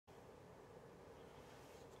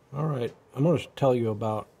Alright, I'm going to tell you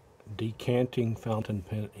about decanting fountain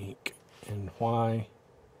pen ink and why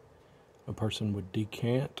a person would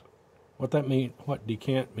decant. What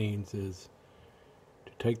decant means is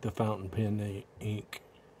to take the fountain pen ink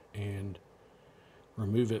and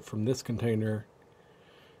remove it from this container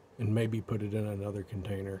and maybe put it in another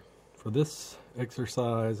container. For this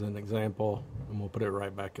exercise and example, and we'll put it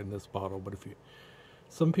right back in this bottle, but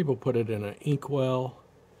some people put it in an Inkwell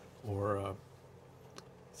or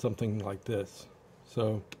something like this.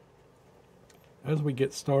 So as we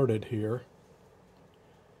get started here,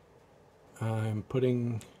 I'm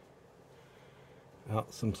putting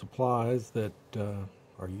out some supplies that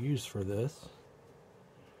are used for this.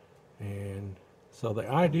 And so the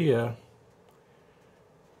idea,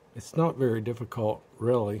 it's not very difficult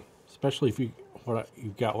really, especially if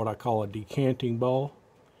you've got what I call a decanting bowl.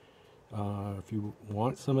 If you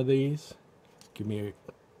want some of these,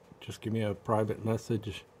 just give me a private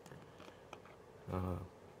message.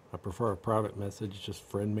 I prefer a private message. Just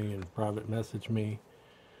friend me and private message me,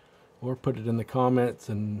 or put it in the comments,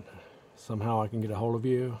 and somehow I can get a hold of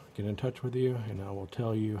you, get in touch with you, and I will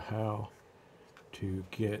tell you how to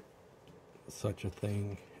get such a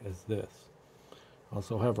thing as this. I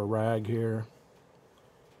also have a rag here,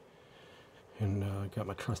 and got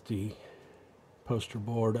my trusty poster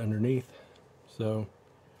board underneath. So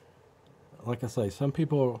like I say, some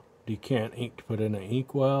people decant ink to put in an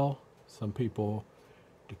inkwell. Some people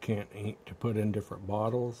decant ink to put in different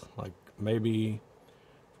bottles. Like maybe,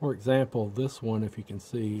 for example, this one, if you can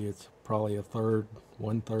see, it's probably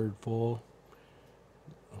 1/3 full.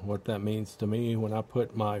 What that means to me, when I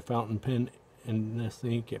put my fountain pen in this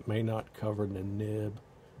ink, it may not cover the nib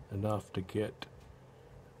enough to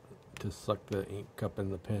suck the ink up in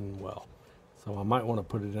the pen well. So I might want to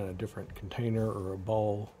put it in a different container or a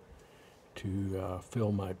bowl to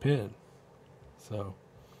fill my pen. So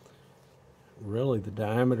really the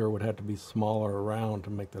diameter would have to be smaller around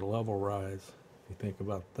to make the level rise, if you think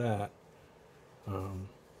about that.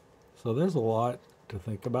 So there's a lot to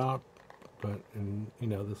think about, but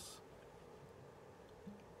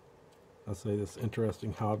this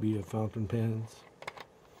interesting hobby of fountain pens.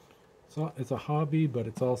 So it's a hobby, but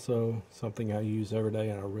it's also something I use every day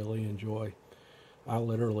and I really enjoy. I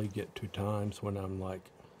literally get to times when I'm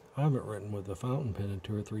like, I haven't written with a fountain pen in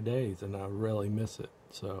 2 or 3 days, and I really miss it.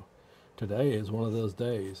 So today is one of those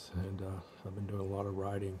days, and I've been doing a lot of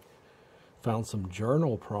writing. Found some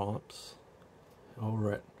journal prompts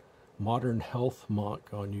over at Modern Health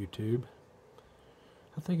Monk on YouTube.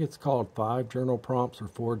 I think it's called 5 journal prompts or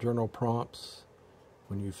 4 journal prompts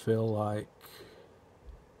when you feel like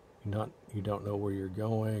you don't know where you're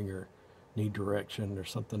going or need direction or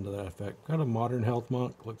something to that effect. Got a Modern Health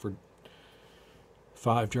Monk. Look for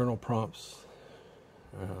 5 journal prompts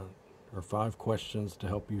or 5 questions to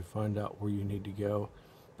help you find out where you need to go.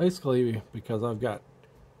 Basically, because I've got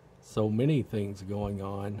so many things going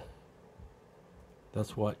on,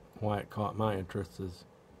 that's why it caught my interest. Is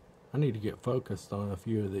I need to get focused on a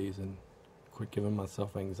few of these and quit giving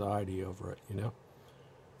myself anxiety over it,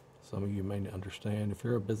 Some of you may understand. If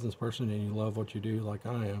you're a business person and you love what you do like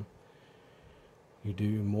I am, you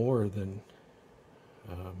do more than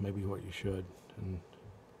maybe what you should. And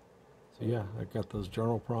so yeah, I got those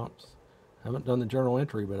journal prompts. I haven't done the journal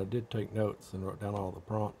entry, but I did take notes and wrote down all the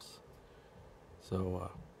prompts. So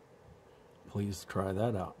please try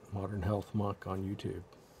that out. Modern Health Monk on YouTube.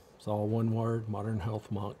 It's all one word, Modern Health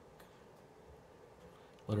Monk.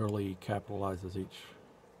 Literally capitalizes each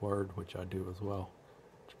word, which I do as well.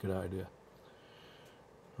 It's a good idea.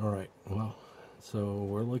 Alright, well, so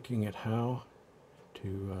we're looking at how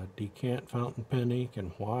to decant fountain pen ink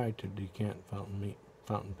and why to decant fountain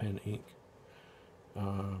pen ink.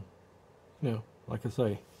 Like I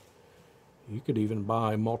say, you could even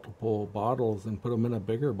buy multiple bottles and put them in a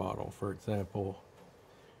bigger bottle. For example,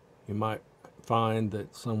 you might find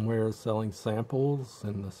that somewhere is selling samples,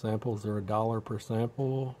 and the samples are $1 per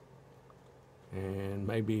sample. And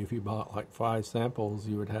maybe if you bought like 5 samples,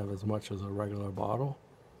 you would have as much as a regular bottle.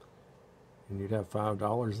 And you'd have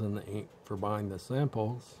 $5 in the ink for buying the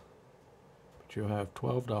samples, but you'll have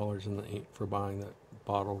 $12 in the ink for buying that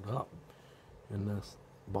bottled up in this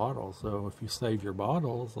bottle. So if you save your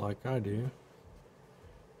bottles like I do,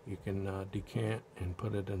 you can decant and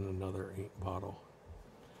put it in another ink bottle.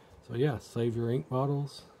 So yeah, save your ink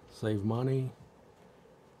bottles, save money,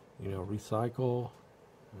 recycle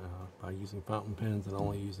by using fountain pens and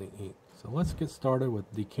only using ink. So let's get started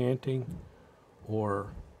with decanting,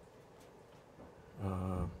 or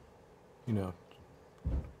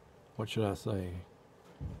what should I say?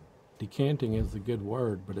 Decanting is a good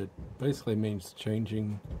word, but it basically means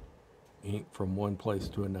changing ink from one place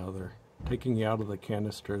to another, taking you out of the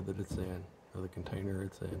canister that it's in, or the container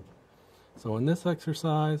it's in. So in this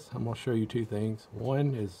exercise, I'm going to show you two things.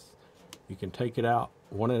 One is you can take it out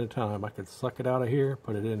one at a time. I could suck it out of here,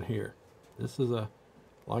 put it in here. This is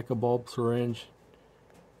like a bulb syringe,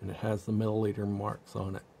 and it has the milliliter marks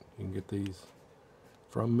on it. You can get these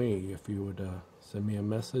from me. If you would send me a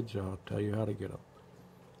message, I'll tell you how to get them.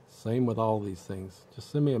 Same with all these things.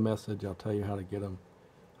 Just send me a message, I'll tell you how to get them.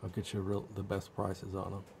 I'll get you the best prices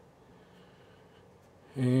on them.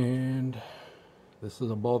 And this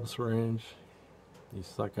is a bulb syringe. You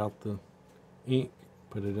suck out the ink,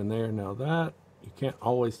 put it in there. Now that, you can't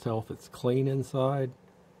always tell if it's clean inside,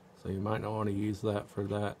 so you might not want to use that for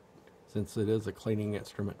that, since it is a cleaning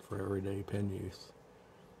instrument for everyday pen use.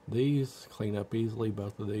 These clean up easily,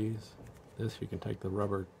 both of these. This, you can take the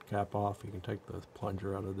rubber cap off, you can take the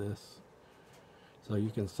plunger out of this. So you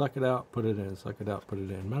can suck it out, put it in, suck it out, put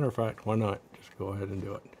it in. Matter of fact, why not? Just go ahead and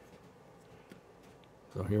do it.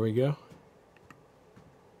 So here we go.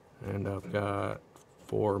 And I've got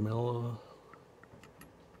 4 mil.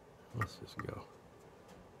 Let's just go.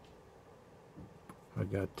 I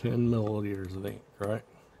got 10 milliliters of ink, right?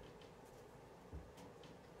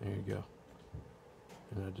 There you go.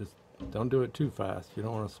 And I just don't do it too fast. You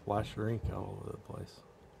don't want to splash your ink all over the place.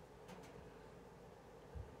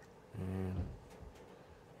 And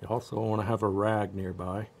you also want to have a rag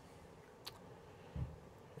nearby.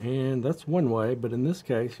 And that's one way, but in this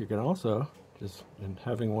case, you can also, just in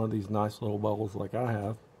having one of these nice little bowls like I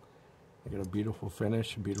have, they get a beautiful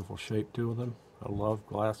finish, a beautiful shape to them. I love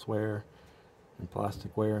glassware and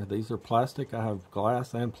plasticware. These are plastic. I have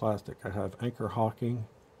glass and plastic. I have Anchor Hawking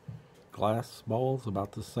glass bowls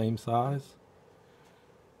about the same size.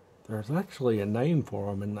 There's actually a name for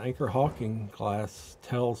them, and Anchor Hawking glass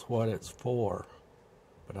tells what it's for,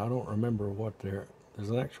 but I don't remember what there's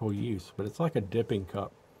an actual use, but it's like a dipping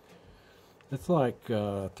cup. It's like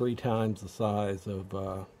 3 times the size of,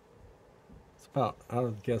 I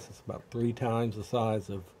would guess it's about 3 times the size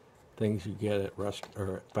of things you get at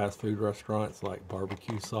fast food restaurants, like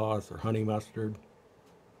barbecue sauce or honey mustard.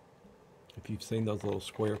 If you've seen those little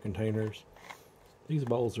square containers, these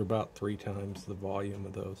bowls are about 3 times the volume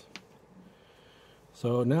of those.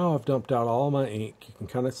 So now I've dumped out all my ink. You can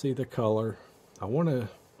kind of see the color. I'll do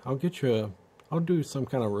some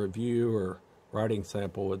kind of review or writing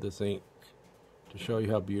sample with this ink to show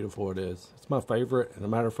you how beautiful it is. It's my favorite, and a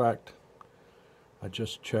matter of fact, I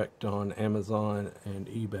just checked on Amazon and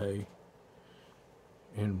eBay,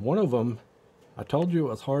 and one of them, I told you it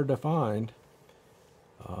was hard to find.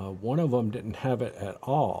 One of them didn't have it at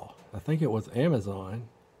all. I think it was Amazon.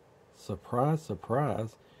 Surprise,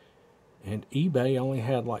 surprise. And eBay only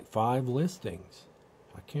had like 5 listings.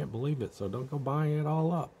 I can't believe it, so don't go buying it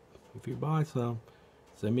all up. If you buy some,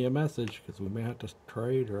 send me a message, because we may have to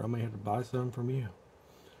trade, or I may have to buy some from you.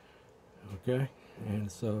 Okay?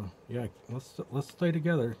 And so, yeah, let's stay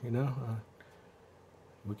together, you know.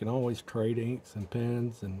 We can always trade inks and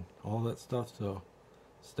pens and all that stuff, so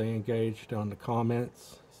stay engaged on the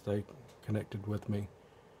comments, stay connected with me,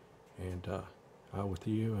 and I with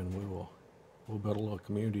you, and we'll build a little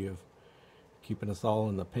community of keeping us all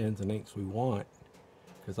in the pens and inks we want.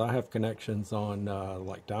 Because I have connections on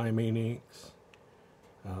like Diamine inks,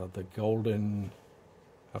 the golden.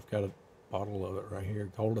 I've got a bottle of it right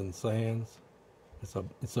here, Golden Sands.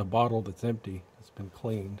 It's a bottle that's empty. It's been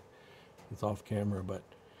cleaned. It's off camera, but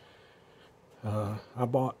I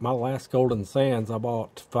bought my last Golden Sands. I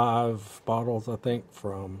bought 5 bottles, I think,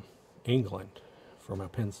 from England, from a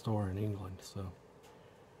pen store in England. So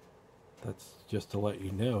that's just to let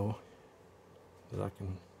you know that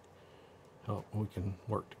we can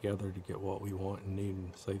work together to get what we want and need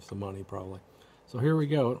and save some money probably. So here we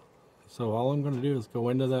go. So all I'm going to do is go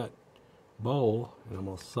into that bowl, and I'm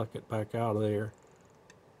going to suck it back out of there.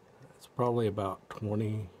 It's probably about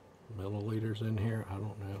 20 milliliters in here. I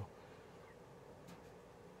don't know.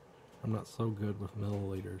 I'm not so good with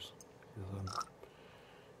milliliters, because I'm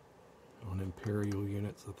on imperial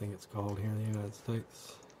units, I think it's called here in the United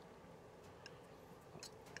States.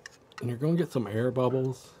 And you're going to get some air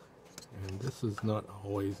bubbles, and this is not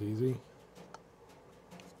always easy.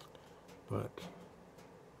 But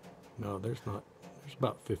no, there's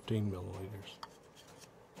about 15 milliliters.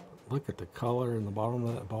 Look at the color in the bottom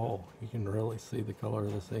of that bowl. You can really see the color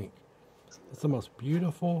of this ink. It's the most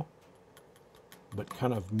beautiful but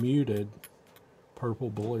kind of muted purple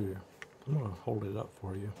blue. I'm going to hold it up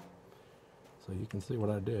for you so you can see what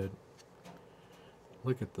I did.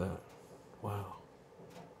 Look at that. Wow.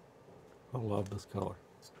 I love this color.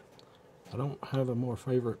 I don't have a more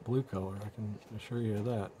favorite blue color, I can assure you of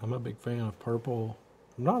that. I'm a big fan of purple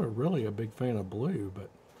I'm not really a big fan of blue, but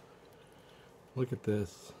look at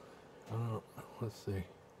this. Let's see.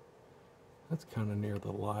 That's kind of near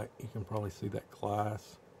the light. You can probably see that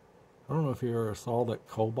glass. I don't know if you ever saw that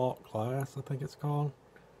cobalt glass, I think it's called.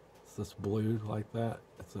 It's this blue like that.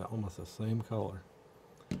 It's almost the same color.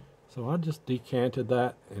 So I just decanted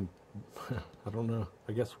that, and I don't know,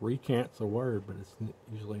 I guess recant's a word, but it's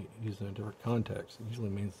usually used in a different context. It usually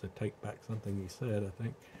means to take back something you said, I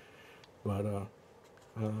think. But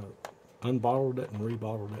unbottled it and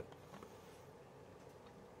rebottled it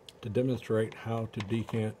to demonstrate how to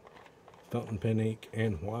decant fountain pen ink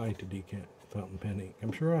and why to decant fountain pen ink.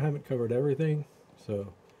 I'm sure I haven't covered everything,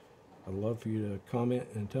 so I'd love for you to comment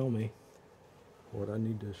and tell me what I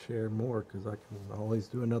need to share more, because I can always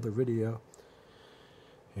do another video,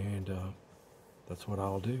 and that's what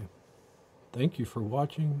I'll do. Thank you for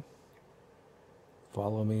watching.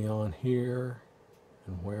 Follow me on here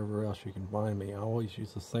and wherever else you can find me. I always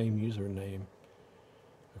use the same username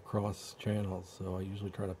across channels, so I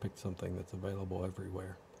usually try to pick something that's available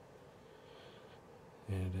everywhere.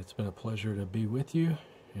 And it's been a pleasure to be with you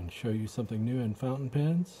and show you something new in fountain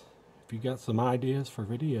pens. If you got some ideas for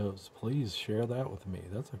videos, please share that with me.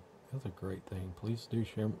 That's a great thing. Please do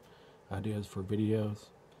share ideas for videos.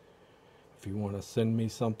 If you want to send me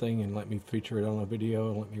something and let me feature it on a video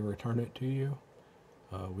and let me return it to you,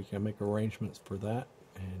 we can make arrangements for that.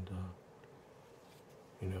 And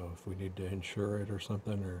you know, if we need to insure it or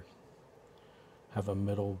something, or have a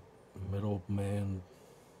middleman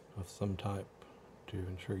of some type to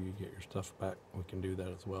ensure you get your stuff back, we can do that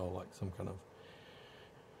as well, like some kind of,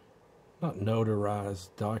 not notarized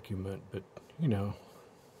document, but you know,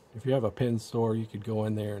 if you have a pen store, you could go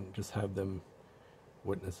in there and just have them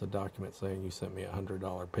witness a document saying you sent me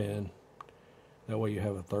 $100 pen. That way you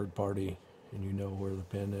have a third party and you know where the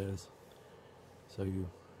pen is, so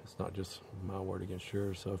it's not just my word against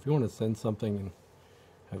yours. So if you want to send something and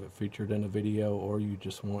have it featured in a video, or you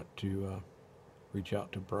just want to reach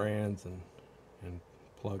out to brands and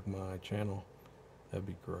plug my channel, that'd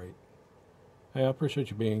be great. Hey, I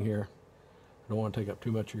appreciate you being here. I don't want to take up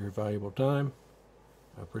too much of your valuable time.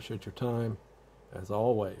 I appreciate your time as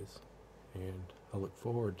always, and I look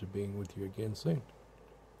forward to being with you again soon.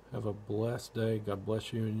 Have a blessed day. God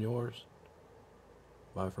bless you and yours.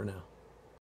 Bye for now.